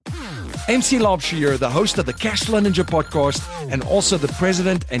MC Laubschier, the host of the Cashflow Ninja podcast and also the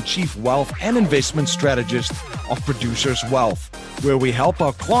president and chief wealth and investment strategist of Producers Wealth, where we help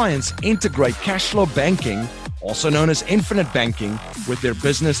our clients integrate cash flow banking, also known as infinite banking, with their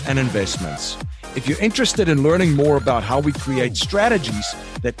business and investments. If you're interested in learning more about how we create strategies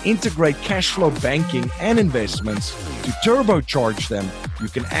that integrate cash flow banking and investments to turbocharge them, you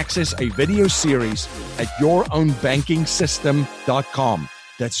can access a video series at yourownbankingsystem.com.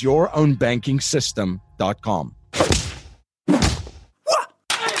 That's yourownbankingsystem.com.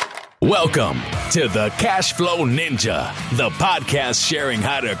 Welcome to the Cashflow Ninja, the podcast sharing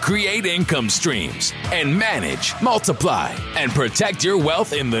how to create income streams and manage, multiply, and protect your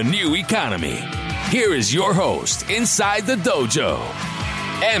wealth in the new economy. Here is your host inside the dojo,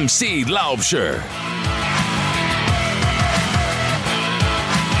 MC Laubschier.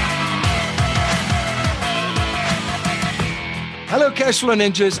 Hello, Cashflow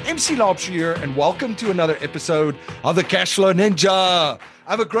Ninjas. MC Laubschier here, and welcome to another episode of the Cashflow Ninja. I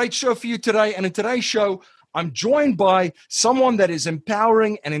have a great show for you today, and in today's show, I'm joined by someone that is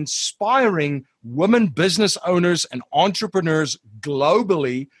empowering and inspiring women business owners and entrepreneurs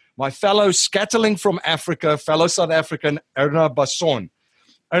globally, my fellow scatterling from Africa, fellow South African, Erna Basson.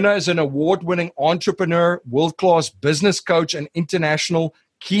 Erna is an award-winning entrepreneur, world-class business coach, and international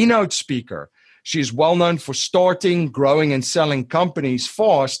keynote speaker. She is well known for starting, growing, and selling companies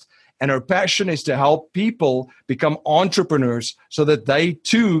fast, and her passion is to help people become entrepreneurs so that they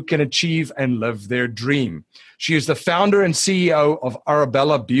too can achieve and live their dream. She is the founder and CEO of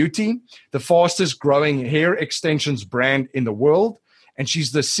Arabella Beauty, the fastest growing hair extensions brand in the world, and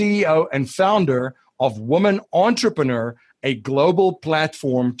she's the CEO and founder of Woman Entrepreneur, a global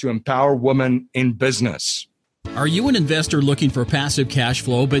platform to empower women in business. Are you an investor looking for passive cash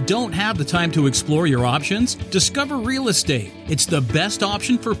flow but don't have the time to explore your options? Discover real estate. It's the best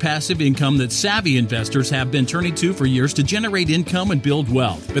option for passive income that savvy investors have been turning to for years to generate income and build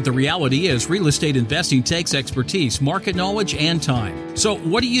wealth. But the reality is real estate investing takes expertise, market knowledge, and time. So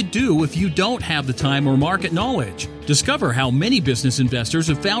what do you do if you don't have the time or market knowledge? Discover how many business investors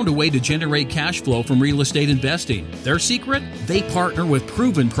have found a way to generate cash flow from real estate investing. Their secret? They partner with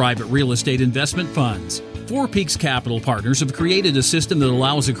proven private real estate investment funds. Four Peaks Capital Partners have created a system that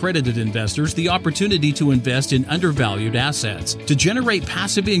allows accredited investors the opportunity to invest in undervalued assets to generate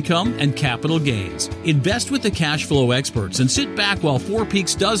passive income and capital gains. Invest with the cash flow experts and sit back while Four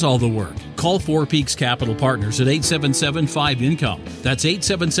Peaks does all the work. Call Four Peaks Capital Partners at 877-5-INCOME. That's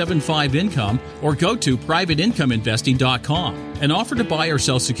 877-5-INCOME, or go to privateincomeinvesting.com. An offer to buy or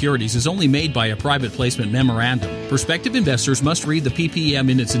sell securities is only made by a private placement memorandum. Prospective investors must read the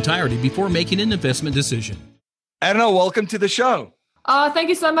PPM in its entirety before making an investment decision. Erna, welcome to the show. Thank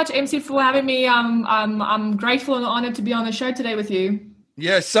you so much, MC, for having me. I'm grateful and honored to be on the show today with you.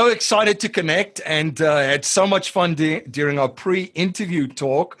 Yeah, so excited to connect and had so much fun during our pre-interview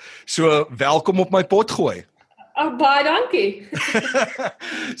talk. So welkom op my potgooi. Baie dankie.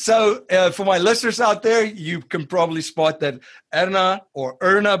 So for my listeners out there, you can probably spot that Erna, or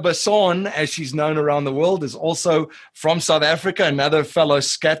Erna Basson, as she's known around the world, is also from South Africa, another fellow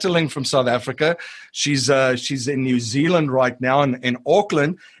scatterling from South Africa. She's in New Zealand right now in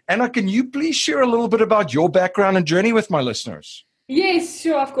Auckland. Erna, can you please share a little bit about your background and journey with my listeners? Yes,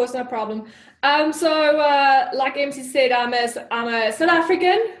 sure, of course, no problem. Like MC said, I'm a South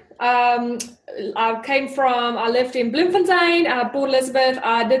African. I lived in Bloemfontein, Port Elizabeth.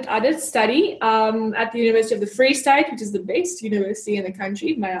 I did study at the University of the Free State, which is the best university in the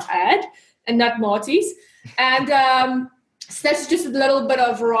country, may I add, and not Marty's. And so that's just a little bit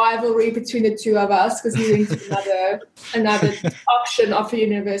of rivalry between the two of us because we went to another option of a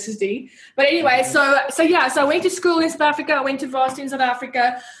university. But anyway, so I went to school in South Africa. I went to varsity in South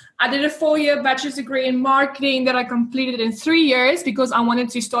Africa. I did a 4-year bachelor's degree in marketing that I completed in 3 years because I wanted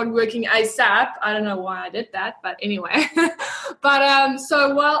to start working ASAP. I don't know why I did that, but anyway.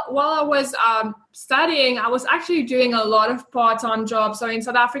 So while I was studying, I was actually doing a lot of part-time jobs. So in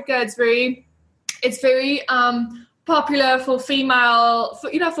South Africa, it's very popular for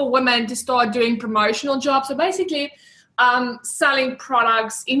for women to start doing promotional jobs. So basically, selling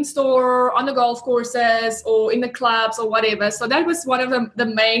products in store, on the golf courses, or in the clubs or whatever. So that was one of the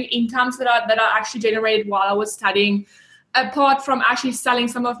main incomes that I actually generated while I was studying, apart from actually selling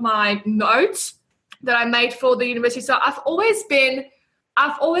some of my notes that I made for the university. So I've always been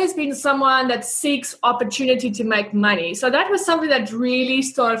someone that seeks opportunity to make money. So that was something that really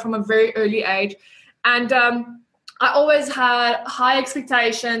started from a very early age. And I always had high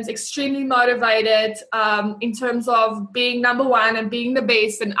expectations, extremely motivated in terms of being number one and being the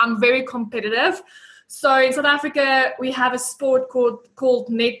best. And I'm very competitive. So in South Africa, we have a sport called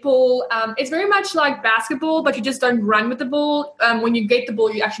netball. It's very much like basketball, but you just don't run with the ball. When you get the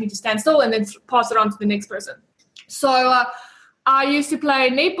ball, you actually need to stand still and then pass it on to the next person. So I used to play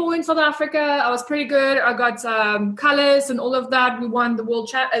netball in South Africa. I was pretty good. I got colors and all of that. We won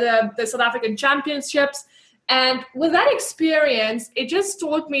the South African championships. And with that experience, it just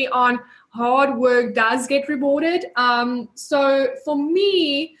taught me on hard work does get rewarded. So for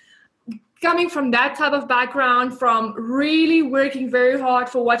me, coming from that type of background, from really working very hard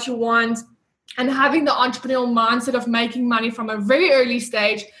for what you want and having the entrepreneurial mindset of making money from a very early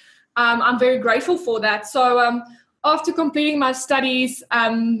stage, I'm very grateful for that. So after completing my studies,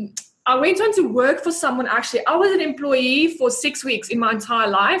 I went on to work for someone. Actually, I was an employee for 6 weeks in my entire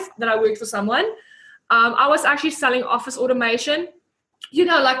life that I worked for someone. I was actually selling office automation,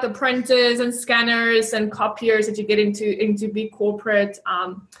 like the printers and scanners and copiers that you get into big corporate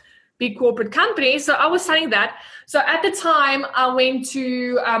companies. So I was selling that. So at the time, I went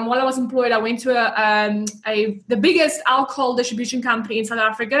to, while I was employed, I went to the biggest alcohol distribution company in South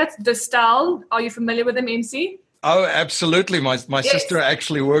Africa, Distal. Are you familiar with them, MC? Oh, absolutely. My sister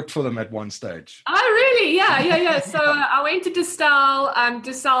actually worked for them at one stage. Oh, really? Yeah. So I went to Distal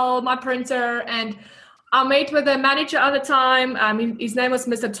to sell my printer, and I met with the manager at the time. His name was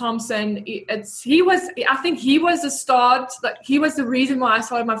Mr. Thompson. I think he was the start. He was the reason why I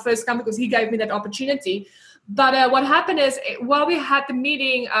started my first company, because he gave me that opportunity. But what happened is, while we had the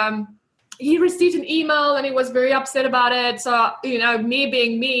meeting, he received an email and he was very upset about it. So, me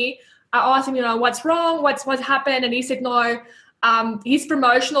being me, I asked him, what's wrong? What happened? And he said, no, his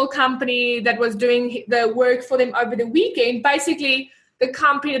promotional company that was doing the work for them over the weekend, basically the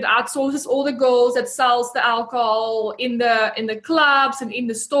company that outsources all the girls that sells the alcohol in the clubs and in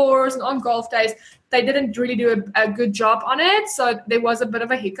the stores and on golf days, they didn't really do a good job on it. So there was a bit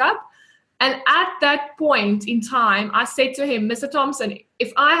of a hiccup. And at that point in time, I said to him, Mr. Thompson,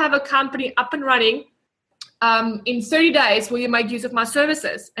 if I have a company up and running, in 30 days, will you make use of my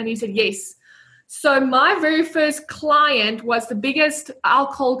services? And he said, yes. So my very first client was the biggest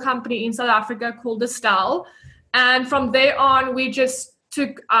alcohol company in South Africa called Distal. And from there on, we just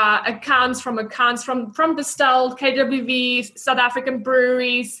took accounts from Distal, KWV, South African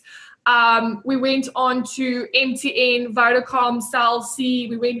breweries. We went on to MTN, Vodacom, Cell C.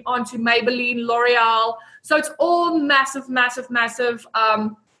 We went on to Maybelline, L'Oreal. So it's all massive,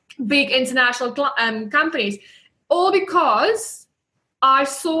 big international companies, all because I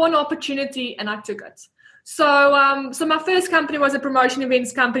saw an opportunity and I took it. So my first company was a promotion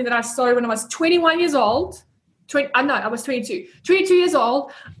events company that I started when I was 21 years old. I was 22. 22 years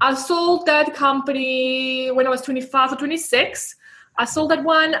old. I sold that company when I was 25 or 26. I sold that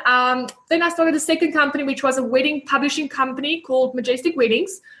one. Then I started a second company, which was a wedding publishing company called Majestic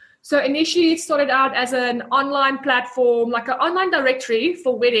Weddings. So initially it started out as an online platform, like an online directory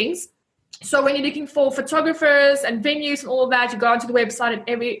for weddings. So when you're looking for photographers and venues and all of that, you go onto the website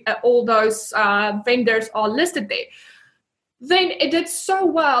and all those vendors are listed there. Then it did so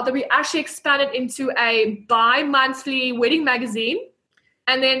well that we actually expanded into a bi-monthly wedding magazine.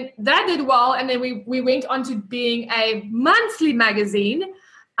 And then that did well. And then we went on to being a monthly magazine.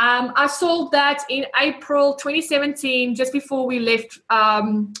 I sold that in April 2017, just before we left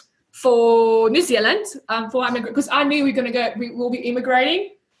for New Zealand, because I knew we will be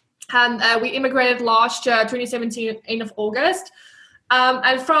immigrating. And we immigrated last year, 2017, end of August.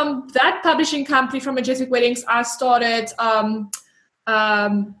 And from that publishing company, from Majestic Weddings, I started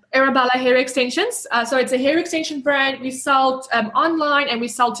Arabella Hair Extensions. So it's a hair extension brand. We sell online and we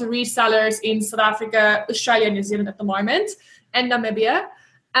sell to resellers in South Africa, Australia, New Zealand at the moment, and Namibia.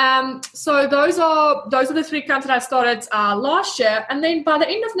 So those are the three companies that I started last year. And then by the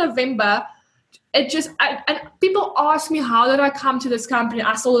end of November, and people ask me, how did I come to this company?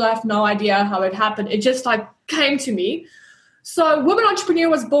 I still have no idea how it happened. It just came to me. So Women Entrepreneur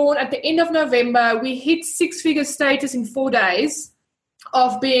was born at the end of November. We hit 6-figure status in 4 days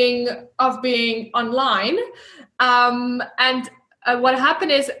of being online. What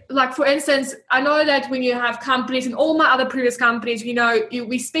happened is, for instance, I know that when you have companies, and all my other previous companies,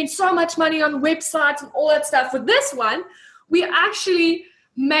 we spend so much money on websites and all that stuff. For this one, we actually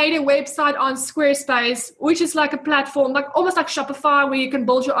made a website on Squarespace, which is like a platform, almost like Shopify, where you can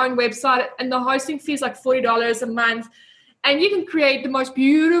build your own website, and the hosting fee is $40 a month. And you can create the most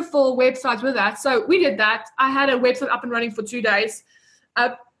beautiful websites with that. So we did that. I had a website up and running for 2 days.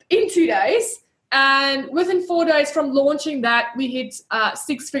 In 2 days. And within 4 days from launching that, we hit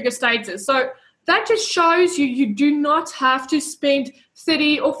 6-figure status. So that just shows you do not have to spend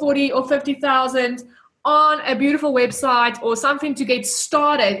 30 or 40 or 50,000 on a beautiful website or something to get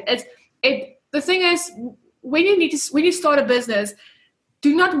started. the thing is, when you start a business,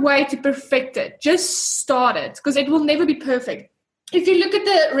 do not wait to perfect it. Just start it, because it will never be perfect. If you look at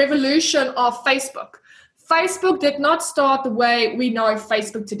the revolution of Facebook did not start the way we know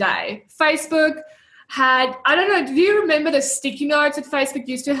Facebook today. Facebook had, I don't know, do you remember the sticky notes that Facebook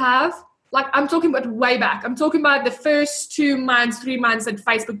used to have? Like, I'm talking about way back. I'm talking about the first 2 months, 3 months that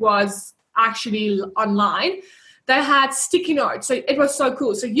Facebook was actually online. They had sticky notes. So it was so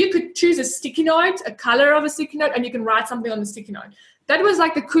cool. So you could choose a sticky note, a color of a sticky note, and you can write something on the sticky note. That was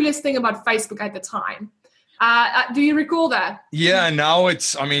like the coolest thing about Facebook at the time. Do you recall that? Yeah, now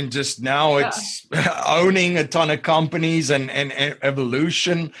it's owning a ton of companies and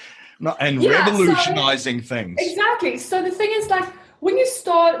evolution and revolutionizing things. Exactly. So the thing is, like, when you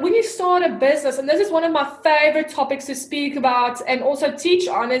start a business, and this is one of my favorite topics to speak about and also teach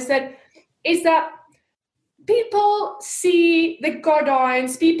on, is that people see the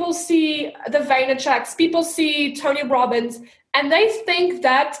Godines, people see the Vaynerchuks, people see Tony Robbins, and they think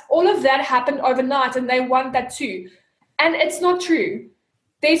that all of that happened overnight and they want that too. And it's not true.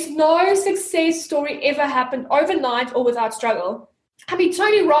 There's no success story ever happened overnight or without struggle. I mean,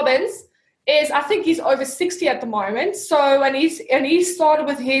 Tony Robbins I think he's over 60 at the moment. So, and he started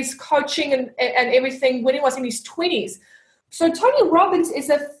with his coaching and everything when he was in his 20s. So Tony Robbins is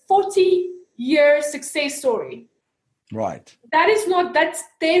a 40-year success story. Right. That's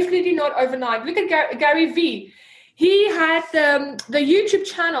definitely not overnight. Look at Gary Vee. He had the YouTube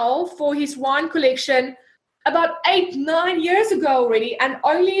channel for his wine collection about 8-9 years ago already, and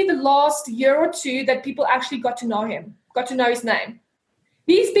only the last year or two that people actually got to know him, got to know his name.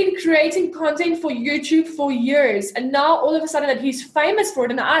 He's been creating content for YouTube for years, and now all of a sudden that he's famous for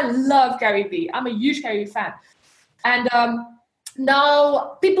it, and I love Gary Vee. I'm a huge Gary Vee fan. And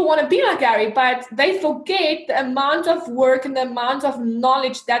now people want to be like Gary, but they forget the amount of work and the amount of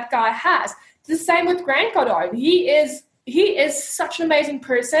knowledge that guy has. It's the same with Grant Cardone. He is such an amazing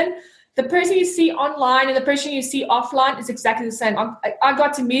person. The person you see online and the person you see offline is exactly the same. I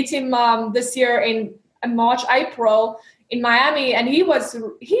got to meet him this year in March, April in Miami, and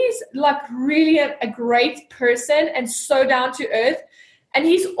he's like really a great person and so down to earth. And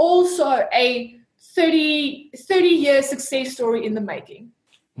he's also a 30-year success story in the making.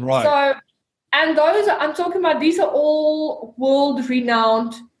 Right. So, and I'm talking about, these are all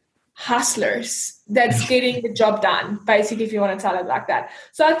world-renowned hustlers that's getting the job done, basically, if you want to tell it like that.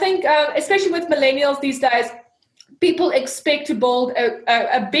 So I think, especially with millennials these days, people expect to build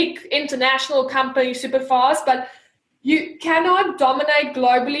a big international company super fast, but you cannot dominate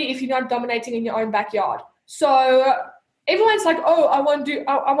globally if you're not dominating in your own backyard. So everyone's like, oh, I want to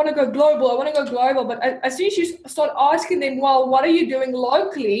go global. But as soon as you start asking them, well, what are you doing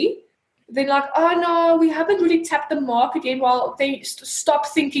locally? They're like, oh, no, we haven't really tapped the market yet. Well, they stop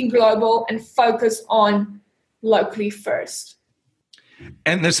thinking global and focus on locally first.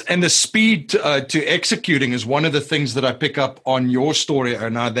 And the speed to executing is one of the things that I pick up on your story,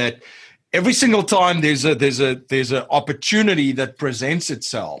 Erna, that every single time there's a opportunity that presents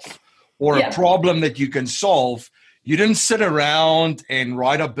itself or a problem that you can solve, you didn't sit around and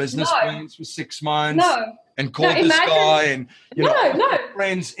write up business plans for 6 months. And call this guy and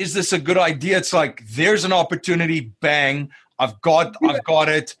friends, is this a good idea? It's like, there's an opportunity, bang, I've got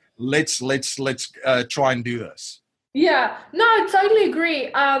it. Let's try and do this. Yeah, no, I totally agree.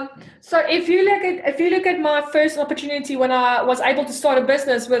 So if you look at my first opportunity when I was able to start a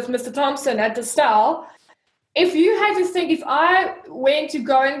business with Mr. Thompson at the Style, if you had to think, if I went to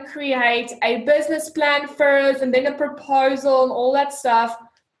go and create a business plan first and then a proposal and all that stuff,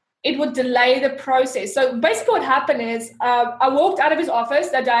 it would delay the process. So basically what happened is I walked out of his office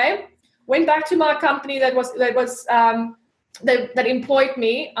that day, went back to my company that employed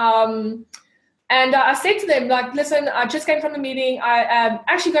me. And I said to them, like, listen, I just came from a meeting. I am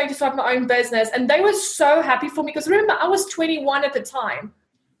actually going to start my own business. And they were so happy for me because remember, I was 21 at the time.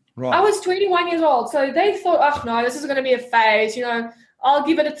 Right. I was 21 years old. So they thought, oh, no, this is going to be a phase, I'll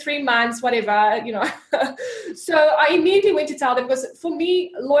give it 3 months, whatever, So I immediately went to tell them, because for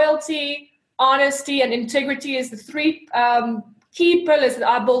me, loyalty, honesty, and integrity is the 3 key pillars that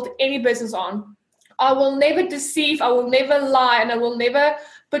I built any business on. I will never deceive, I will never lie, and I will never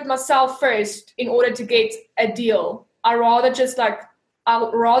put myself first in order to get a deal. I'd rather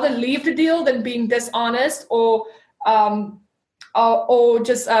leave the deal than being dishonest or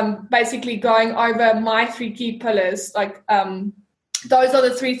just basically going over my 3 key pillars, like those are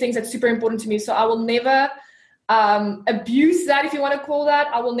the 3 things that's super important to me. So I will never abuse that, if you want to call that.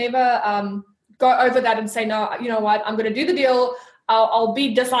 I will never go over that and say, no, you know what, I'm going to do the deal. I'll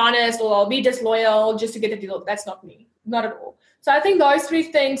be dishonest or I'll be disloyal just to get the deal. That's not me, not at all. So I think those three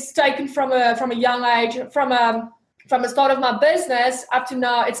things taken from a young age, from the start of my business up to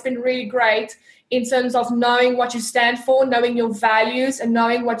now, it's been really great in terms of knowing what you stand for, knowing your values, and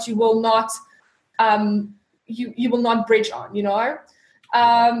knowing what you will not you will not bridge on,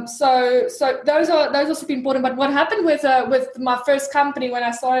 So those are super important. But what happened with my first company when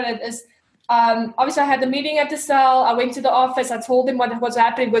I started it is, obviously I had the meeting at the cell. I went to the office. I told them what was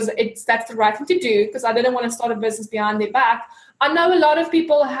happening. That's the right thing to do, because I didn't want to start a business behind their back. I know a lot of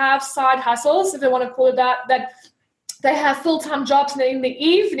people have side hustles, if they want to call it that they have full-time jobs, and in the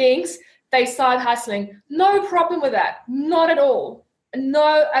evenings they side hustling. No problem with that. Not at all.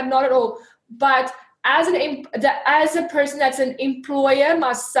 No, not at all. But as a person that's an employer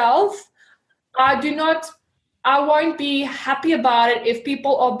myself, I won't be happy about it if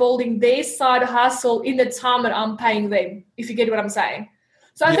people are building their side hustle in the time that I'm paying them, if you get what I'm saying.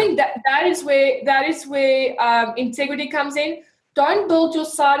 So I think that is where integrity comes in. Don't build your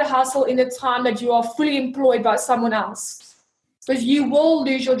side hustle in the time that you are fully employed by someone else, because you will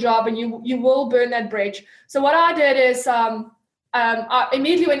lose your job and you will burn that bridge. So what I did is I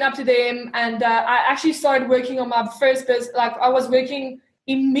immediately went up to them, and I actually started working on my first business. Like, I was working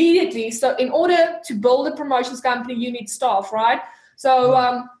immediately. So in order to build a promotions company, you need staff, right? So,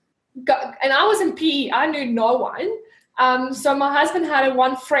 and I was in PE. I knew no one. So my husband had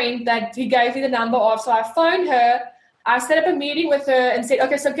one friend that he gave me the number of. So I phoned her. I set up a meeting with her and said,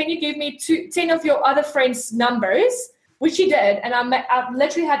 okay, so can you give me 10 of your other friends' numbers? Which she did. And I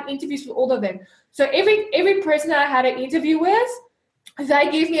literally had interviews with all of them. So every person that I had an interview with, they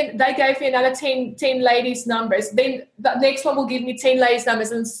gave me another 10 ladies' numbers. Then the next one will give me 10 ladies'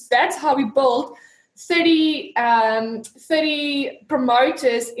 numbers. And that's how we built 30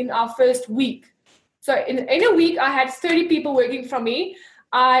 promoters in our first week. So in a week, I had 30 people working for me.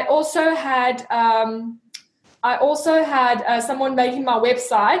 I also had someone making my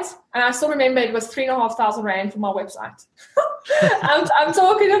website, and I still remember it was 3,500 Rand for my website. I'm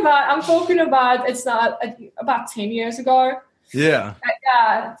talking about it's not about 10 years ago. Yeah.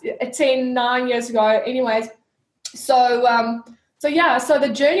 9 years ago. Anyways, so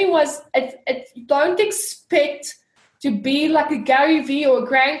the journey was. Don't expect to be like a Gary Vee or a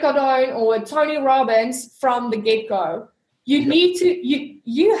Grant Cardone or a Tony Robbins from the get-go. You need to,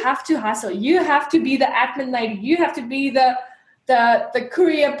 you have to hustle. You have to be the admin lady. You have to be the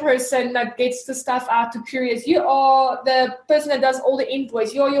courier person that gets the stuff out to couriers. You are the person that does all the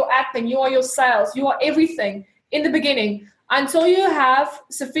invoice. You are your admin. You are your sales. You are everything in the beginning. Until you have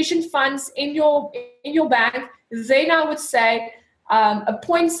sufficient funds in your bank, then I would say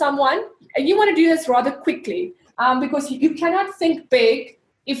appoint someone. And you want to do this rather quickly, because you cannot think big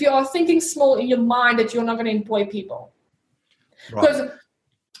if you are thinking small in your mind that you're not going to employ people. Because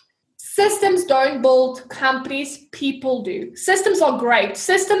systems don't build companies, people do. Systems are great.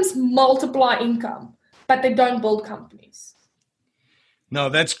 Systems multiply income, but they don't build companies. No,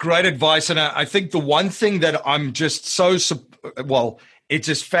 that's great advice. And I think the one thing that I'm just it's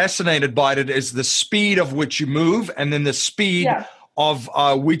just fascinated by it is the speed of which you move, and then the speed of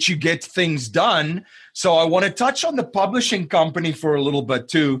which you get things done. So I want to touch on the publishing company for a little bit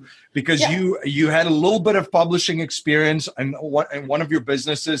too, because you had a little bit of publishing experience in one of your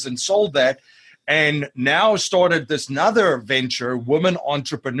businesses and sold that, and now started this another venture, Women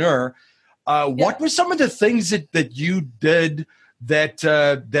Entrepreneur. What were some of the things that you did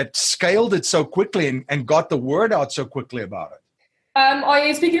that scaled it so quickly and got the word out so quickly about it? Are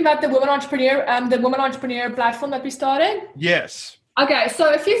you speaking about the Women Entrepreneur platform that we started? Yes. Okay,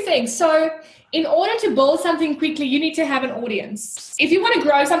 so a few things. So in order to build something quickly, you need to have an audience. If you want to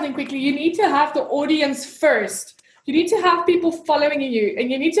grow something quickly, you need to have the audience first. You need to have people following you, and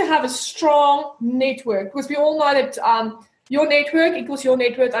you need to have a strong network, because we all know that your network equals your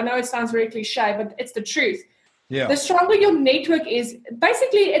network. I know it sounds very cliche, but it's the truth. Yeah. The stronger your network is,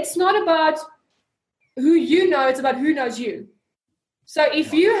 basically, it's not about who you know, it's about who knows you. So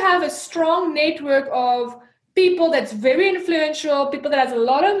if you have a strong network of people that's very influential, people that has a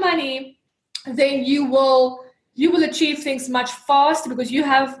lot of money, then you will achieve things much faster because you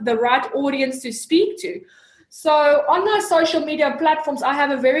have the right audience to speak to. So on my social media platforms, I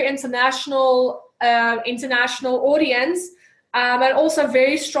have a very international audience, and also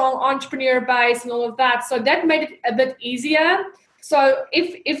very strong entrepreneur base and all of that. So that made it a bit easier. So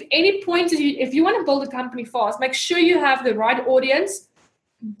if any point if you want to build a company fast, make sure you have the right audience.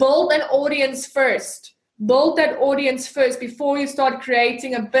 Build an audience first. Build that audience first before you start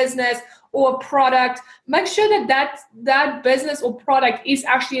creating a business or a product. Make sure that business or product is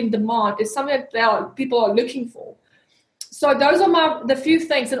actually in demand. It's something that people are looking for. So those are the few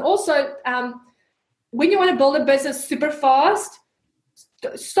things. And also, when you want to build a business super fast,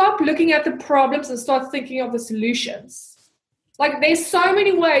 stop looking at the problems and start thinking of the solutions. Like, there's so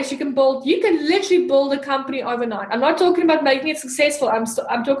many ways you can literally build a company overnight. I'm not talking about making it successful. I'm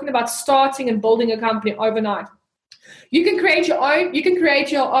talking about starting and building a company overnight. You can create your own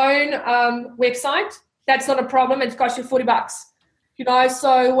website. That's not a problem. It costs you $40.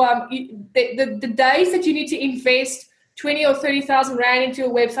 So the days that you need to invest 20 or 30,000 Rand into a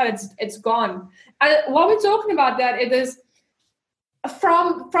website, it's gone. And while we're talking about that, it is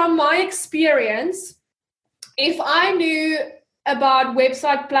from my experience, if I knew about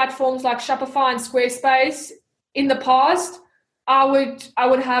website platforms like Shopify and Squarespace in the past, I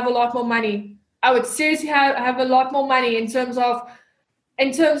would have a lot more money. I would seriously have a lot more money in terms of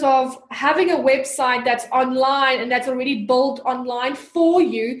having a website that's online and that's already built online for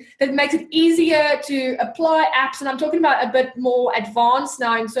you, that makes it easier to apply apps. And I'm talking about a bit more advanced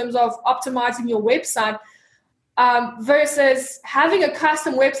now in terms of optimizing your website, versus having a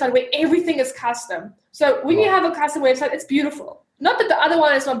custom website where everything is custom. So when you have a custom website, it's beautiful. Not that the other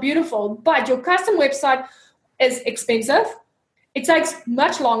one is not beautiful, but your custom website is expensive. It takes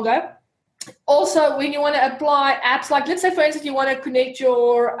much longer. Also, when you want to apply apps, like let's say, for instance, you want to connect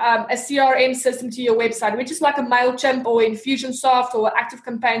your a CRM system to your website, which is like a MailChimp or Infusionsoft or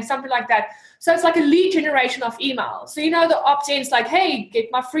ActiveCampaign, something like that. So it's like a lead generation of email. So the opt-ins like, hey,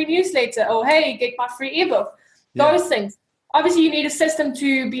 get my free newsletter, or hey, get my free ebook. Those things. Obviously, you need a system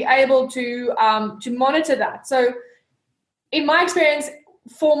to be able to monitor that. So in my experience,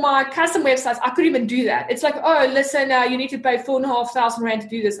 for my custom websites, I couldn't even do that. It's like, oh, listen, you need to pay 4,500 Rand to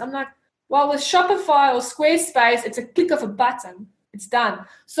do this. I'm like, well, with Shopify or Squarespace, it's a click of a button. It's done.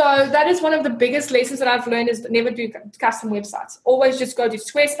 So that is one of the biggest lessons that I've learned, is never do custom websites. Always just go to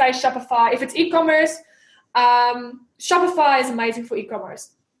Squarespace, Shopify. If it's e-commerce, Shopify is amazing for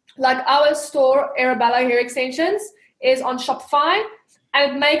e-commerce. Like our store, Arabella Hair Extensions, is on Shopify,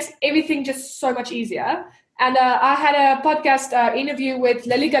 and it makes everything just so much easier. And I had a podcast interview with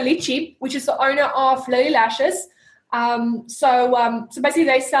Lily Galici, which is the owner of Lily Lashes. So basically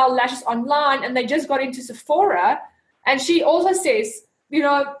they sell lashes online, and they just got into Sephora. And she also says,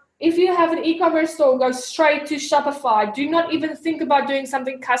 if you have an e-commerce store, go straight to Shopify. Do not even think about doing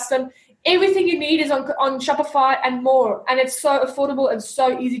something custom. Everything you need is on Shopify and more. And it's so affordable and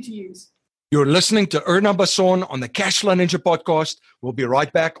so easy to use. You're listening to Erna Basson on the Cashflow Ninja podcast. We'll be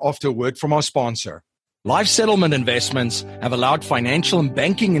right back after a word from our sponsor. Life settlement investments have allowed financial and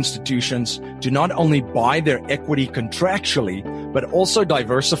banking institutions to not only buy their equity contractually, but also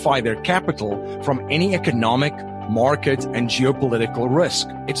diversify their capital from any economic, market, and geopolitical risk.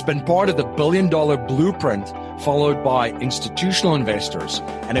 It's been part of the billion-dollar blueprint followed by institutional investors.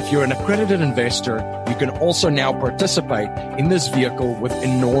 And if you're an accredited investor, you can also now participate in this vehicle with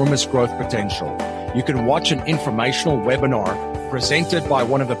enormous growth potential. You can watch an informational webinar presented by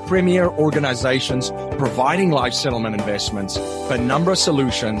one of the premier organizations providing life settlement investments, Penumbra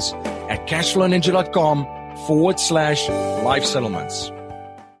Solutions, at cashflowninja.com/life settlements.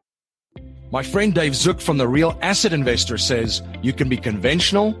 My friend Dave Zook from The Real Asset Investor says you can be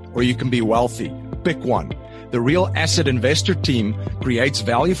conventional or you can be wealthy. Pick one. The Real Asset Investor team creates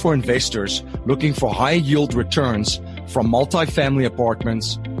value for investors looking for high yield returns from multifamily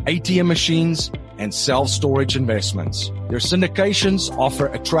apartments, ATM machines, and self-storage investments. Their syndications offer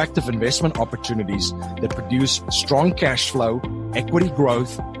attractive investment opportunities that produce strong cash flow, equity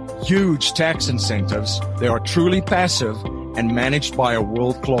growth, huge tax incentives. They are truly passive and managed by a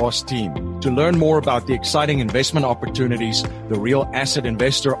world-class team. To learn more about the exciting investment opportunities the Real Asset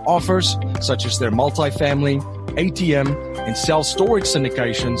Investor offers, such as their multifamily, ATM, and self-storage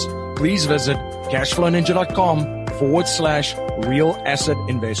syndications, please visit cashflowninja.com/real asset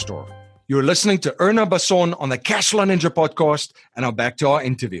investor. You're listening to Erna Basson on the Cashflow Ninja podcast, and now back to our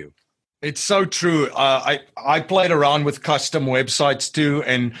interview. It's so true. I played around with custom websites too,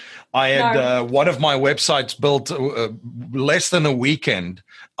 and I had one of my websites built less than a weekend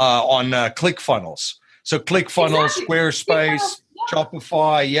on ClickFunnels. So ClickFunnels, exactly. Squarespace,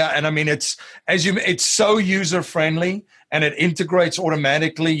 Shopify, and I mean it's so user friendly and it integrates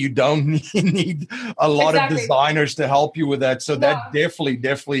automatically. You don't need a lot of designers to help you with that. So that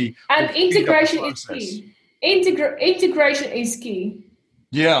definitely and integration is key. Integration is key.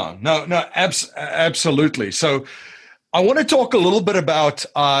 Yeah, no, absolutely. So I want to talk a little bit about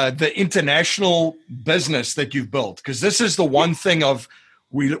the international business that you've built, because this is the one thing of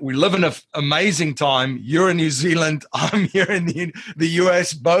we live in an amazing time. You're in New Zealand. I'm here in the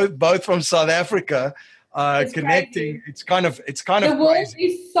US, both from South Africa, connecting. Crazy. It's kind of the world crazy.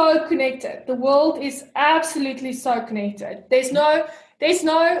 Is so connected. The world is absolutely so connected. There's no.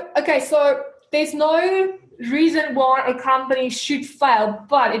 Okay, so there's no reason why a company should fail,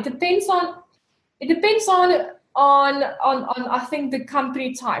 but it depends on I think the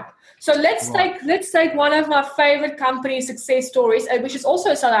company type. So let's take one of my favorite company success stories, which is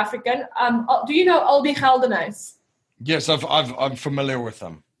also South African. Do you know Aldi Geldenhuys? Yes, I'm familiar with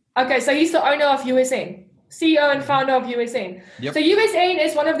them. Okay, so he's the owner of USN, CEO and founder of USN. Yep. So USN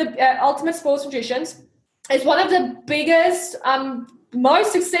is one of the ultimate sports nutritions. It's one of the biggest,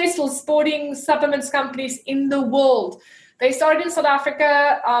 most successful sporting supplements companies in the world. They started in South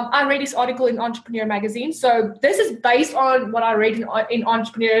Africa. I read this article in Entrepreneur Magazine. So this is based on what I read in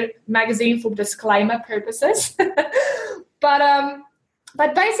Entrepreneur Magazine for disclaimer purposes.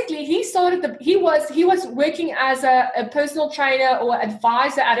 But basically, he was working as a personal trainer or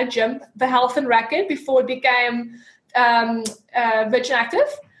advisor at a gym, the Health and Racket, before it became Virgin Active.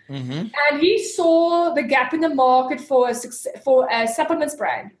 Mm-hmm. And he saw the gap in the market for a supplements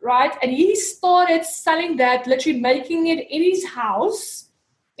brand, right? And he started selling that, literally making it in his house,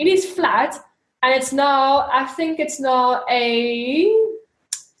 in his flat. And I think it's now a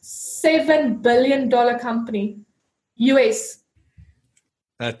 $7 billion company, US.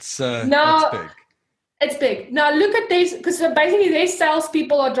 That's big. It's big. Now look at these, because basically their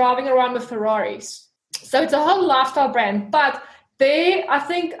salespeople are driving around with Ferraris. So it's a whole lifestyle brand, but I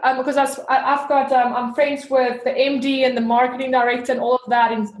think, because I'm friends with the MD and the marketing director and all of that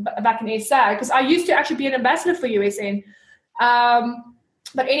back in SA, because I used to actually be an ambassador for USN.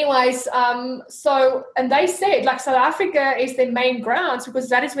 But anyways, and they said like South Africa is their main grounds because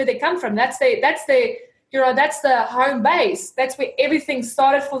that is where they come from. That's the home base. That's where everything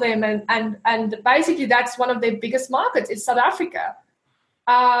started for them, and basically that's one of their biggest markets is South Africa.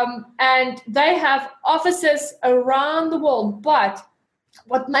 And they have offices around the world. But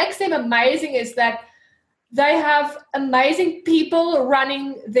what makes them amazing is that they have amazing people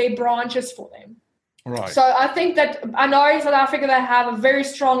running their branches for them. Right. So I think that I know in South Africa they have a very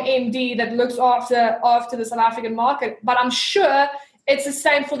strong MD that looks after the South African market, but I'm sure it's the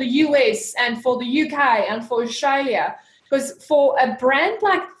same for the US and for the UK and for Australia. Because for a brand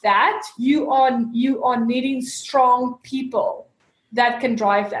like that, you are needing strong people that can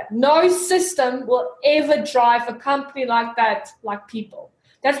drive that. No system will ever drive a company like that, like people.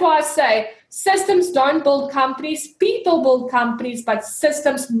 That's why I say systems don't build companies, people build companies, but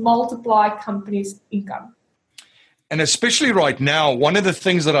systems multiply companies' income. And especially right now, one of the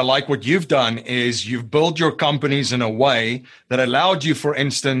things that I like what you've done is you've built your companies in a way that allowed you, for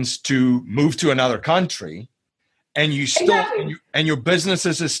instance, to move to another country. And you still, exactly. and your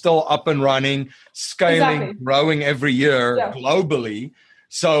businesses is still up and running, scaling, exactly. growing every year globally.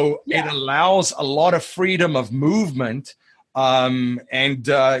 So it allows a lot of freedom of movement, to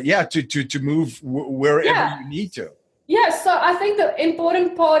move wherever you need to. Yeah, so I think the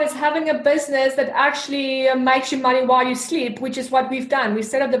important part is having a business that actually makes you money while you sleep, which is what we've done. We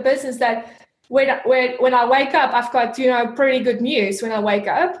set up the business that when I wake up, I've got pretty good news when I wake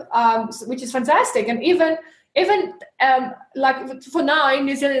up, which is fantastic, and even like for now in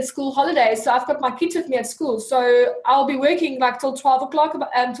New Zealand it's school holidays, so I've got my kids with me at school, so I'll be working like till 12 o'clock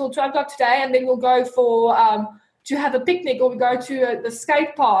today, and then we'll go for to have a picnic, or we go to the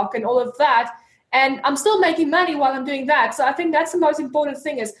skate park and all of that, and I'm still making money while I'm doing that. So I think that's the most important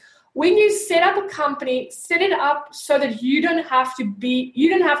thing is when you set up a company, set it up so that you don't have to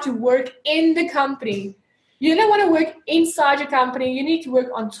work in the company. You don't want to work inside your company, you need to work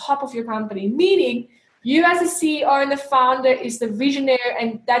on top of your company, meaning you as a CEO and the founder is the visionary,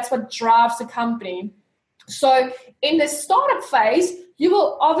 and that's what drives the company. So in the startup phase, you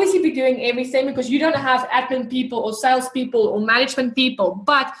will obviously be doing everything because you don't have admin people or sales people or management people,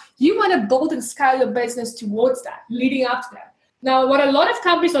 but you want to build and scale your business towards that, leading up to that. Now, what a lot of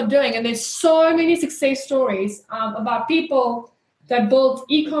companies are doing, and there's so many success stories about people that built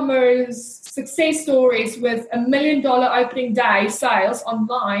e-commerce success stories with $1 million opening day sales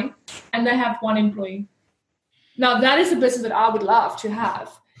online, and they have one employee. Now, that is a business that I would love to have.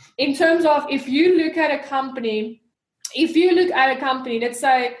 In terms of if you look at a company, let's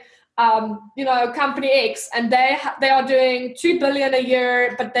say, company X, and they are doing $2 billion a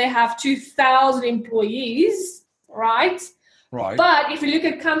year, but they have 2,000 employees, right? Right. But if you look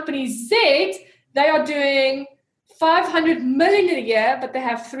at company Z, they are doing $500 million a year, but they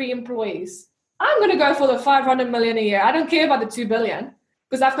have 3 employees. I'm going to go for the $500 million a year. I don't care about the $2 billion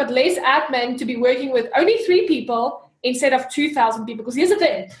because I've got less admin to be working with only 3 people instead of 2,000 people. Because here's the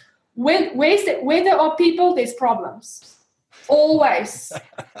thing. Where there are people, there's problems. Always.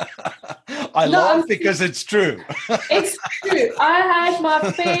 I laugh because it's true. It's true. I had my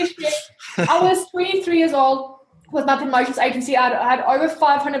fair share. I was 23 years old. with my promotions agency, I had over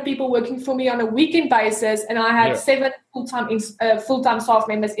 500 people working for me on a weekend basis, and I had 7 full-time staff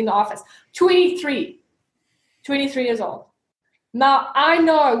members in the office. 23 years old. Now, I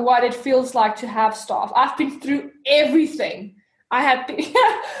know what it feels like to have staff. I've been through everything. And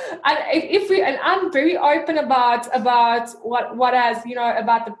I'm very open about what has,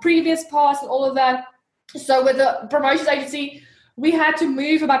 about the previous past and all of that. So with the promotions agency, we had to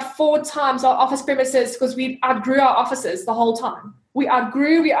move about 4 times our office premises because we outgrew our offices the whole time. We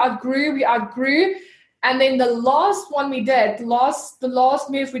outgrew. And then the last one we did, the last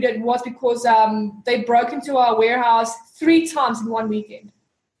move we did was because they broke into our warehouse 3 times in one weekend.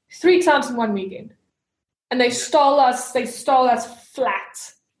 3 times in one weekend. And they stole us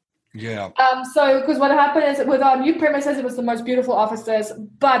flat. Yeah. So because what happened is with our new premises, it was the most beautiful offices,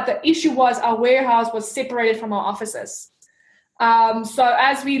 but the issue was our warehouse was separated from our offices. So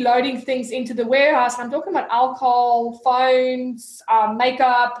as we loading things into the warehouse, I'm talking about alcohol, phones,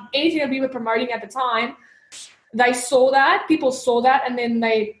 makeup, anything that we were promoting at the time, people saw that, and then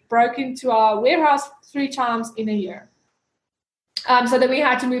they broke into our warehouse 3 times in a year. So then we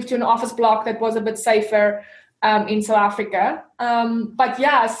had to move to an office block that was a bit safer in South Africa. But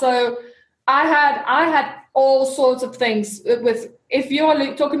yeah, so I had all sorts of things if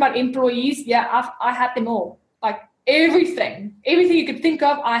you're talking about employees, I had them all. Like everything you could think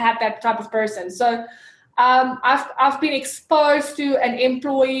of, I had that type of person. So I've been exposed to an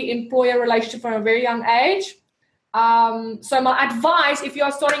employee-employer relationship from a very young age. So my advice, if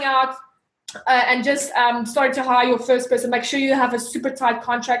you're starting out and just starting to hire your first person, make sure you have a super tight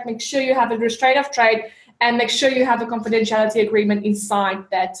contract, make sure you have a restraint of trade, and make sure you have a confidentiality agreement inside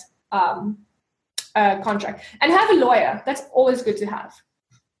that contract. And have a lawyer. That's always good to have.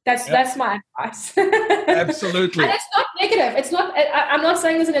 That's my advice. Absolutely. And it's not negative. It's not. I'm not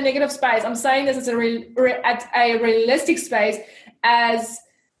saying this in a negative space. I'm saying this as at a realistic space. As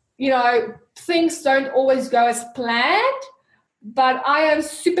things don't always go as planned. But I am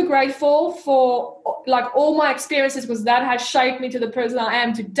super grateful for all my experiences, because that has shaped me to the person I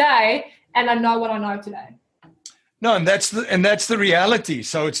am today, and I know what I know today. No, and that's the reality.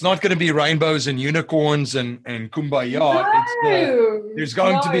 So it's not going to be rainbows and unicorns and kumbaya. No, there's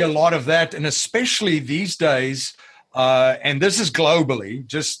going to be a lot of that, and especially these days. And this is globally,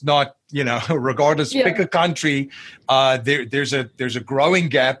 just not regardless. Pick a country. There's a growing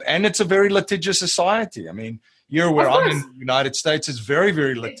gap, and it's a very litigious society. I mean, where I'm in the United States, it's very,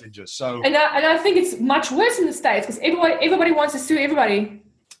 very litigious. So, and I think it's much worse in the States because everybody wants to sue everybody.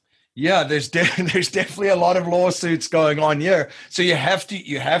 Yeah, there's definitely a lot of lawsuits going on here. So you have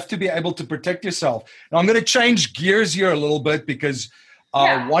to be able to protect yourself. Now I'm going to change gears here a little bit because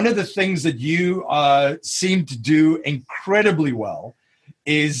one of the things that you seem to do incredibly well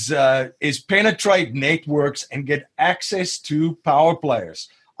is penetrate networks and get access to power players.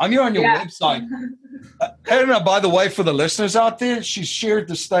 I'm here on your website. Erna, by the way, for the listeners out there, she shared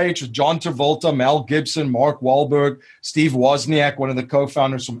the stage with John Travolta, Mel Gibson, Mark Wahlberg, Steve Wozniak, one of the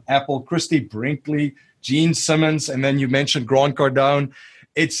co-founders from Apple, Christy Brinkley, Gene Simmons, and then you mentioned Grant Cardone.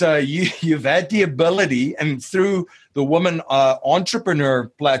 It's you've had the ability, and through the Woman Entrepreneur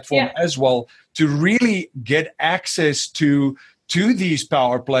platform as well, to really get access to these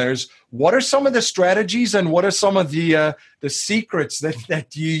power players. What are some of the strategies and what are some of the secrets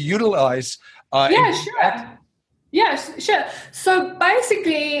that you utilize? Yes, sure. So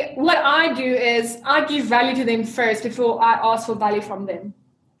basically what I do is I give value to them first before I ask for value from them.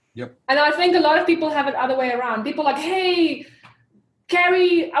 Yep. And I think a lot of people have it the other way around. People are like, hey,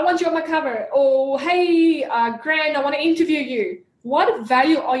 Carrie, I want you on my cover. Or, hey, Grant, I want to interview you. What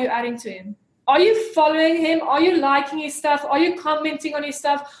value are you adding to him? Are you following him? Are you liking his stuff? Are you commenting on his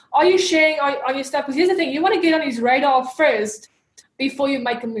stuff? Are you sharing on his stuff? Because here's the thing, you want to get on his radar first before you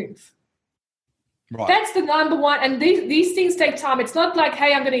make a move. Right. That's the number one. And these things take time. It's not like,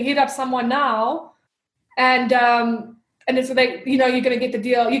 hey, I'm going to hit up someone now and it's so you're going to get the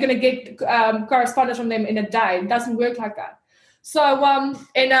deal. You're going to get correspondence from them in a day. It doesn't work like that. So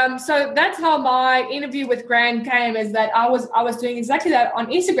so that's how my interview with Grant came, is that I was doing exactly that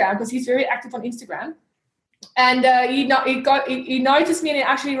on Instagram, because he's very active on Instagram, and he noticed me and he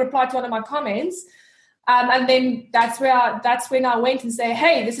actually replied to one of my comments, and then that's when I went and say,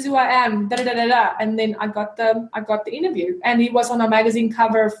 hey, this is who I am, da da da da, and then I got the interview, and he was on a magazine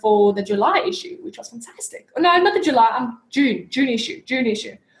cover for the July issue, which was fantastic. No, not the July, June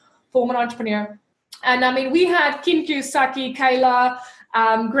issue for Woman Entrepreneur. And I mean, we had Kim Kiyosaki, Kayla,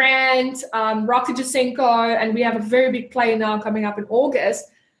 Grant, Roxy Jasenko, and we have a very big play now coming up in August.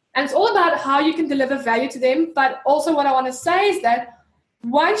 And it's all about how you can deliver value to them. But also what I want to say is that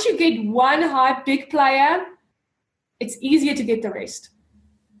once you get one big player, it's easier to get the rest.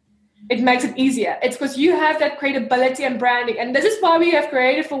 It makes it easier. It's because you have that credibility and branding. And this is why we have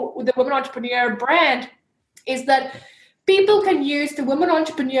created for the Women Entrepreneur brand, is that people can use the Women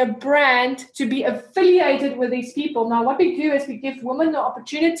Entrepreneur brand to be affiliated with these people. Now, what we do is we give women the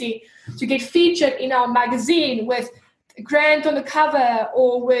opportunity to get featured in our magazine with Grant on the cover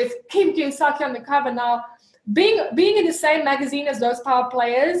or with Kim Kiyosaki on the cover. Now, being in the same magazine as those power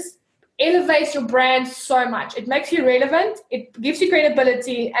players elevates your brand so much. It makes you relevant, it gives you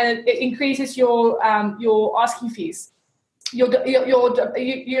credibility, and it increases your asking fees,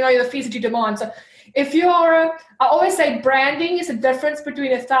 the fees that you demand. So if you are, I always say branding is the difference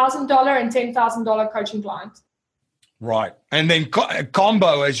between $1,000 and $10,000 coaching client. Right. And then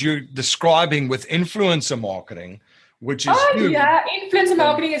combo, as you're describing, with influencer marketing, which is huge. Yeah, influencer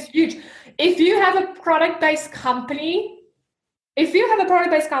marketing is huge. If you have a product-based company,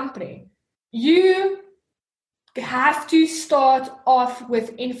 you have to start off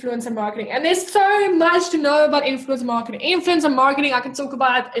with influencer marketing. And there's so much to know about influencer marketing. Influencer marketing, I can talk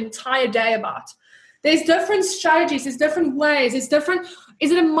about an entire day about. There's different strategies. There's different ways. It's different.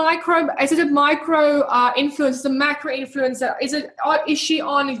 Is it a micro influencer? Is it a macro influencer? Is she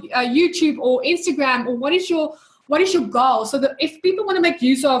on YouTube or Instagram? Or what is your goal? So that if people want to make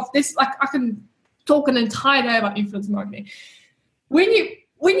use of this, like I can talk an entire day about influencer marketing. When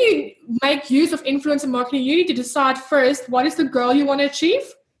you make use of influencer marketing, you need to decide first what is the goal you want to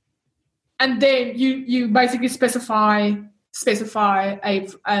achieve, and then you basically specify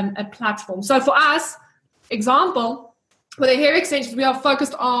a platform. So for us, example, with the hair extensions, we are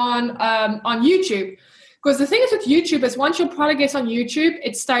focused on YouTube. Because the thing is with YouTube is once your product gets on YouTube,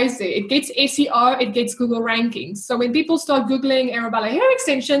 it stays there. It gets SEO, it gets Google rankings. So when people start Googling Arabella hair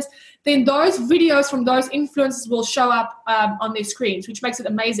extensions, then those videos from those influencers will show up on their screens, which makes it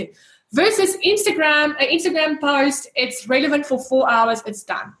amazing. Versus Instagram, an Instagram post, it's relevant for 4 hours, it's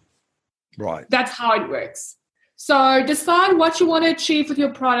done. Right. That's how it works. So decide what you want to achieve with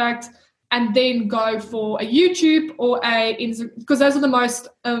your product, and then go for a YouTube or because those are the most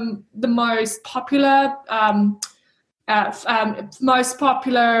popular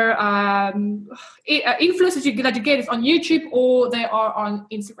influencers that you get is on YouTube, or they are on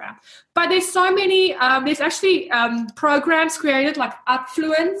Instagram. But there's so many. There's actually programs created like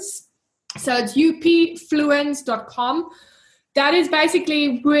Upfluence. So it's upfluence.com. That is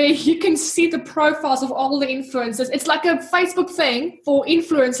basically where you can see the profiles of all the influencers. It's like a Facebook thing for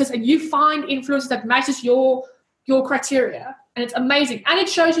influencers, and you find influencers that matches your criteria. And it's amazing. And it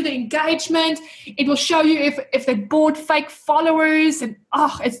shows you the engagement. It will show you if they bought fake followers. And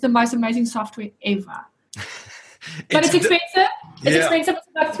it's the most amazing software ever. But it's expensive. It's expensive. It's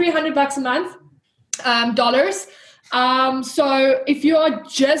about $300 a month, dollars. So if you are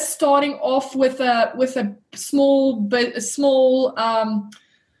just starting off with a small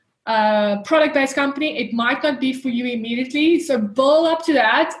product-based company, it might not be for you immediately. So build up to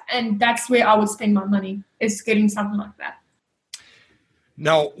that, and that's where I would spend my money, is getting something like that.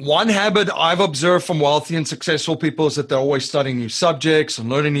 Now, one habit I've observed from wealthy and successful people is that they're always studying new subjects and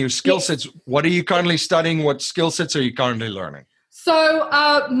learning new skill sets. What are you currently studying? What skill sets are you currently learning? So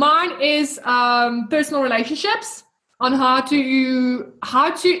mine is personal relationships, on how to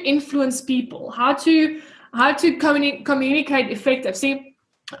influence people, how to communicate effective. See,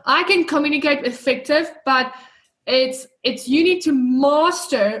 I can communicate effective, but it's you need to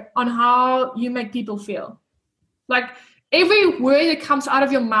master on how you make people feel. Like every word that comes out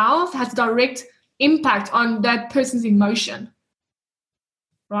of your mouth has direct impact on that person's emotion,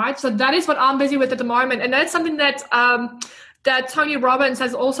 right? So that is what I'm busy with at the moment, and that's something that that Tony Robbins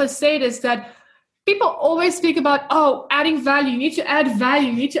has also said, is that people always speak about, adding value. You need to add value.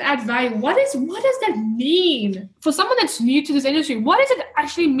 You need to add value. What does that mean? For someone that's new to this industry, what does it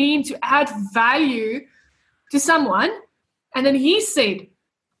actually mean to add value to someone? And then he said,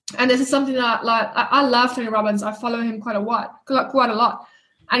 and this is something that I love Tony Robbins. I follow him quite a lot.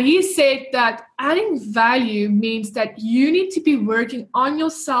 And he said that adding value means that you need to be working on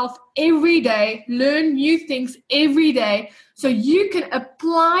yourself every day, learn new things every day, so you can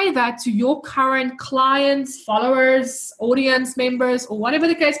apply that to your current clients, followers, audience members, or whatever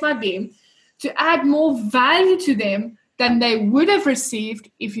the case might be, to add more value to them than they would have received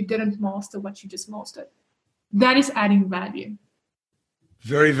if you didn't master what you just mastered. That is adding value.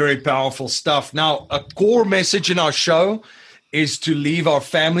 Very, very powerful stuff. Now, a core message in our show is to leave our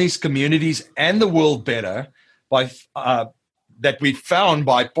families, communities, and the world better by that we found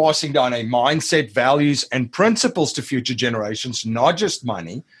by passing down a mindset, values, and principles to future generations, not just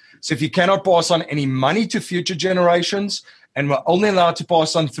money. So if you cannot pass on any money to future generations, and we're only allowed to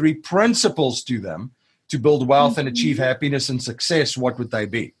pass on 3 principles to them to build wealth and achieve happiness and success, what would they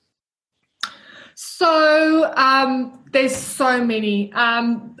be? So there's so many.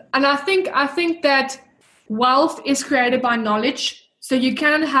 And I think that wealth is created by knowledge. So you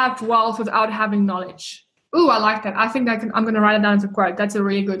can't have wealth without having knowledge. Ooh, I like that. I think I'm going to write it down as a quote. That's a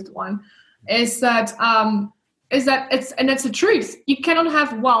really good one. It's the truth. You cannot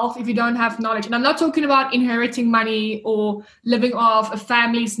have wealth if you don't have knowledge. And I'm not talking about inheriting money or living off a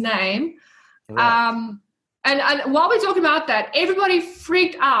family's name. Right. And while we're talking about that, everybody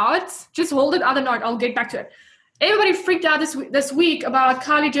freaked out. Just hold it, other note. I'll get back to it. Everybody freaked out this week about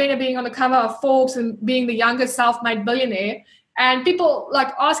Kylie Jenner being on the cover of Forbes and being the youngest self-made billionaire. And people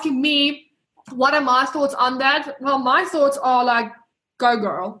like asking me, what are my thoughts on that? Well, my thoughts are like, go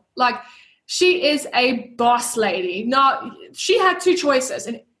girl. Like, she is a boss lady. Now, she had two choices,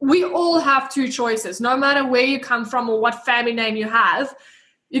 and we all have two choices, no matter where you come from or what family name you have.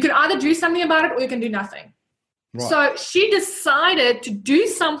 You can either do something about it or you can do nothing. Right. So she decided to do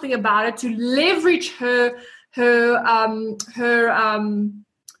something about it, to leverage her surname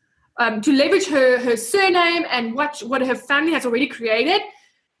and what her family has already created.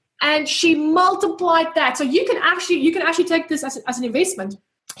 And she multiplied that. So you can actually take this as an investment.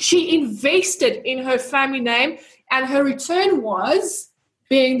 She invested in her family name, and her return was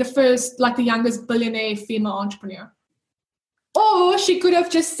being the youngest billionaire female entrepreneur. Or she could have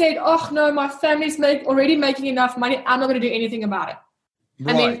just said, oh, no, my family's already making enough money. I'm not going to do anything about it.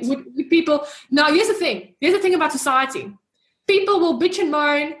 Right. I mean, with people... Now, here's the thing. Here's the thing about society. People will bitch and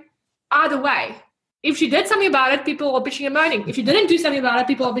moan either way. If she did something about it, people are bitching and moaning. If she didn't do something about it,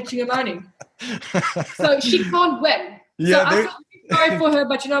 people are bitching and moaning. So she can't win. Yeah, so I feel sorry for her,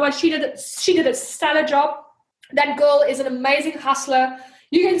 but you know what? She did a stellar job. That girl is an amazing hustler.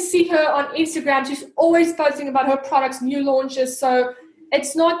 You can see her on Instagram. She's always posting about her products, new launches. So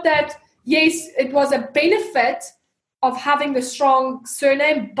it's not that, yes, it was a benefit of having the strong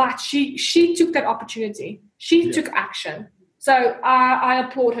surname, but she took that opportunity. She took action. So I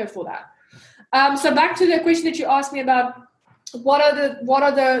applaud her for that. So back to the question that you asked me about, what are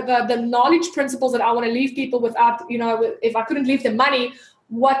the knowledge principles that I want to leave people without, if I couldn't leave them money,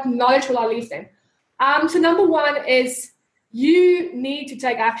 what knowledge will I leave them? So number one is you need to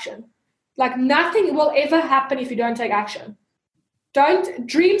take action. Like, nothing will ever happen if you don't take action.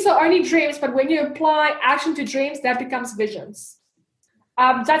 Dreams are only dreams, but when you apply action to dreams, that becomes visions.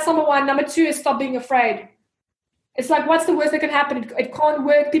 That's number one. Number two is stop being afraid. It's like, what's the worst that can happen? It can't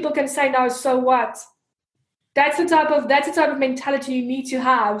work. People can say no, so what? That's the type of mentality you need to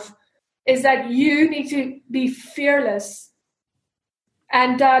have, is that you need to be fearless.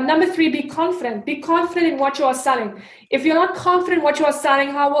 And number three, be confident. Be confident in what you are selling. If you're not confident in what you are selling,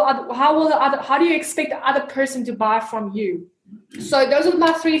 how do you expect the other person to buy from you? So those are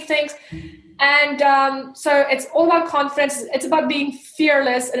my three things. And so it's all about confidence. It's about being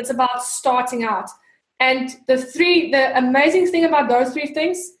fearless, and it's about starting out. And the amazing thing about those three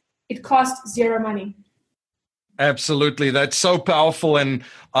things, it costs zero money. Absolutely. That's so powerful. And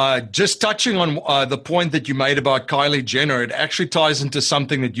just touching on the point that you made about Kylie Jenner, it actually ties into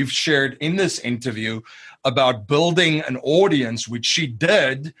something that you've shared in this interview about building an audience, which she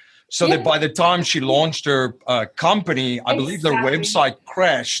did, so that by the time she launched her company, I believe their website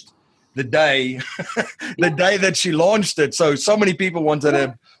crashed the day that she launched it. So many people wanted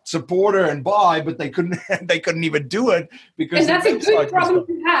to support her and buy, but they couldn't even do it because. And that's a good problem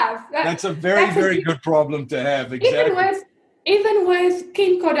to have. That's a very good problem to have. Exactly. Even with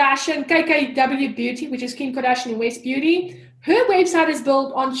Kim Kardashian, KKW Beauty, which is Kim Kardashian and West Beauty, her website is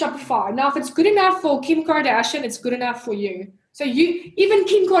built on Shopify. Now, if it's good enough for Kim Kardashian, it's good enough for you. So even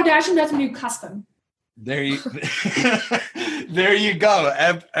Kim Kardashian doesn't do custom. There you go.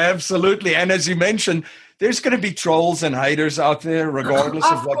 Absolutely. And as you mentioned, there's going to be trolls and haters out there, regardless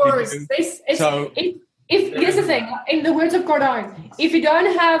of what you do. Here's the thing, in the words of Cardone, if you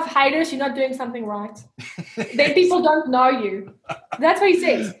don't have haters, you're not doing something right. Then people don't know you. That's what he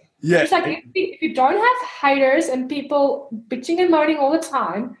says. Yeah. It's like, if you don't have haters and people bitching and moaning all the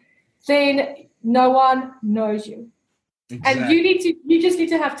time, then no one knows you. Exactly. And you just need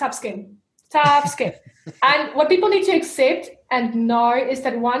to have tough skin. And what people need to accept and know is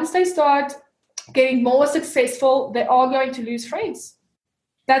that once they start getting more successful, they are going to lose friends.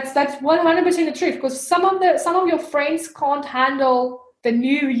 That's 100% the truth, because some of your friends can't handle the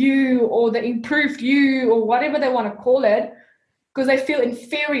new you or the improved you or whatever they want to call it, because they feel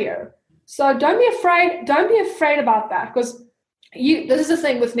inferior. So don't be afraid. Don't be afraid about that, because this is the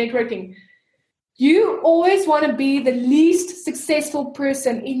thing with networking. You always want to be the least successful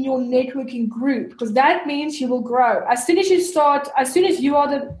person in your networking group, because that means you will grow. As soon as you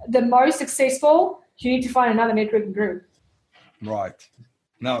are the most successful, you need to find another networking group. Right.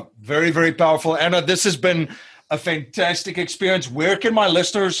 No, very, very powerful. Erna, this has been a fantastic experience. Where can my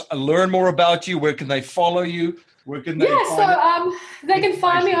listeners learn more about you? Where can they follow you? Where can they they can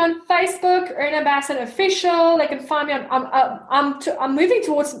find me on Facebook, Erna Basson Official. They can find me on, I'm moving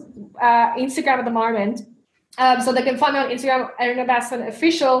towards Instagram at the moment. So they can find me on Instagram, Erna Basson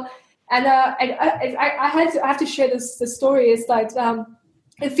Official. And I have to share this story. It's like a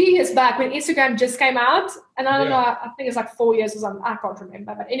few years back when Instagram just came out, and I don't know, I think it's like 4 years or something. I can't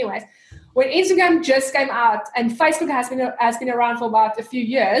remember. But anyways, when Instagram just came out, and Facebook has been around for about a few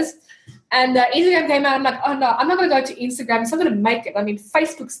years, and Instagram came out, I'm like, oh no, I'm not going to go to Instagram. It's not going to make it. I mean,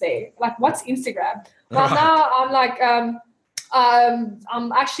 Facebook's there. Like, what's Instagram? Well, now I'm like,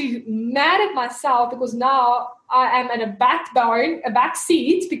 I'm actually mad at myself because now I am in a back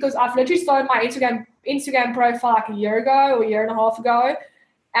seat because I've literally started my Instagram profile like a year ago or a year and a half ago.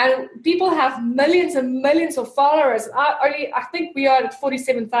 And people have millions and millions of followers. I think we are at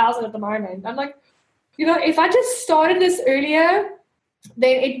 47,000 at the moment. I'm like, if I just started this earlier,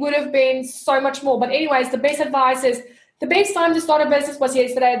 then it would have been so much more. But anyways, the best advice is the best time to start a business was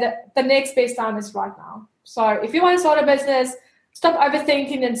yesterday. The next best time is right now. So if you want to start a business, stop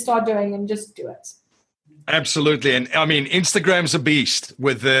overthinking and start doing and just do it. Absolutely. And I mean, Instagram's a beast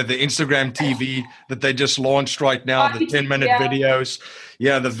with the Instagram TV that they just launched right now, the 10-minute videos.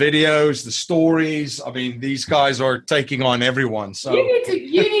 Yeah, the videos, the stories. I mean, these guys are taking on everyone. So you need to,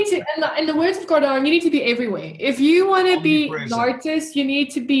 in the words of Gordon, you need to be everywhere. If you want to be noticed, you need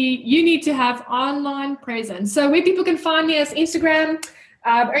to have online presence. So where people can find me is Instagram,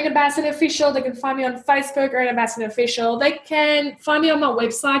 Erna Basson Official. They can find me on Facebook, Erna Basson Official. They can find me on my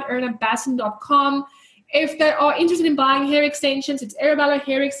website, ernabasson.com. If they are interested in buying hair extensions, it's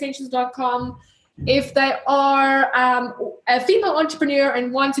arabellahairextensions.com. If they are a female entrepreneur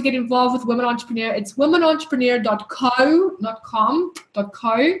and want to get involved with Women Entrepreneur, it's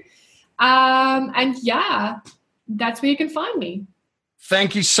womenentrepreneur.co. And yeah, that's where you can find me.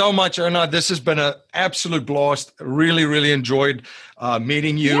 Thank you so much, Erna. This has been an absolute blast. Really, really enjoyed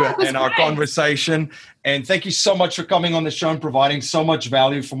meeting you and our conversation. And thank you so much for coming on the show and providing so much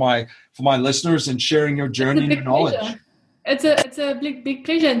value for my listeners and sharing your journey and your knowledge. Pleasure. It's a big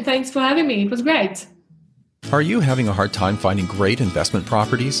pleasure, and thanks for having me. It was great. Are you having a hard time finding great investment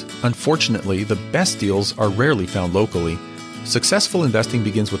properties? Unfortunately, the best deals are rarely found locally. Successful investing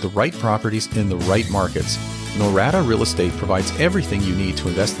begins with the right properties in the right markets. Norada Real Estate provides everything you need to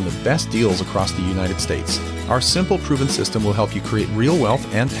invest in the best deals across the United States. Our simple, proven system will help you create real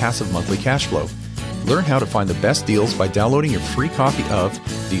wealth and passive monthly cash flow. Learn how to find the best deals by downloading your free copy of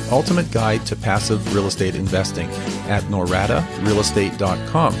The Ultimate Guide to Passive Real Estate Investing at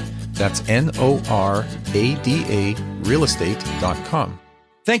noradarealestate.com. That's NORADA realestate.com.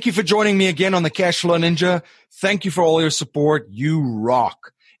 Thank you for joining me again on the Cashflow Ninja. Thank you for all your support. You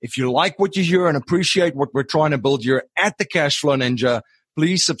rock. If you like what you hear and appreciate what we're trying to build here at the Cashflow Ninja,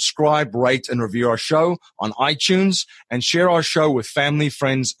 please subscribe, rate, and review our show on iTunes and share our show with family,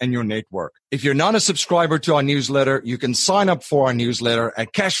 friends, and your network. If you're not a subscriber to our newsletter, you can sign up for our newsletter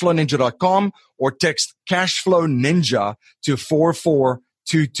at cashflowninja.com or text Cashflow Ninja to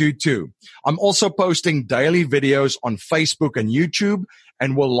 44222. I'm also posting daily videos on Facebook and YouTube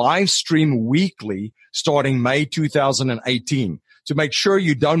and will live stream weekly starting May 2018. To make sure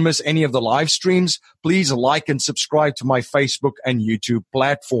you don't miss any of the live streams, please like and subscribe to my Facebook and YouTube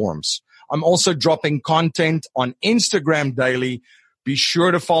platforms. I'm also dropping content on Instagram daily. Be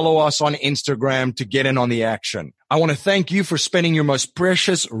sure to follow us on Instagram to get in on the action. I want to thank you for spending your most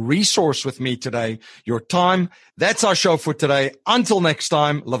precious resource with me today, your time. That's our show for today. Until next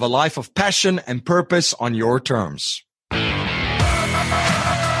time, live a life of passion and purpose on your terms.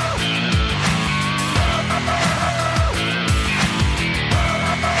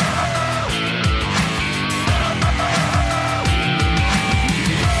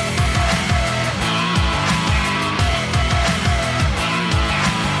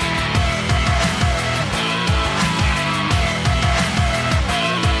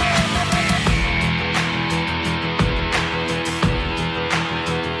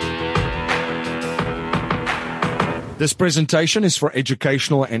 This presentation is for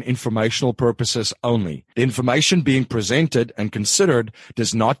educational and informational purposes only. The information being presented and considered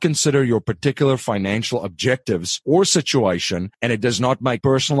does not consider your particular financial objectives or situation, and it does not make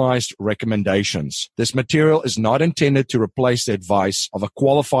personalized recommendations. This material is not intended to replace the advice of a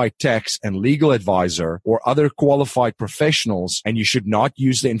qualified tax and legal advisor or other qualified professionals, and you should not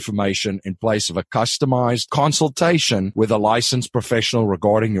use the information in place of a customized consultation with a licensed professional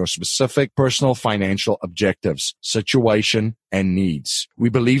regarding your specific personal financial objectives, such situation and needs. We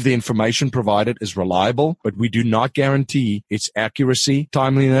believe the information provided is reliable, but we do not guarantee its accuracy,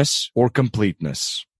 timeliness, or completeness.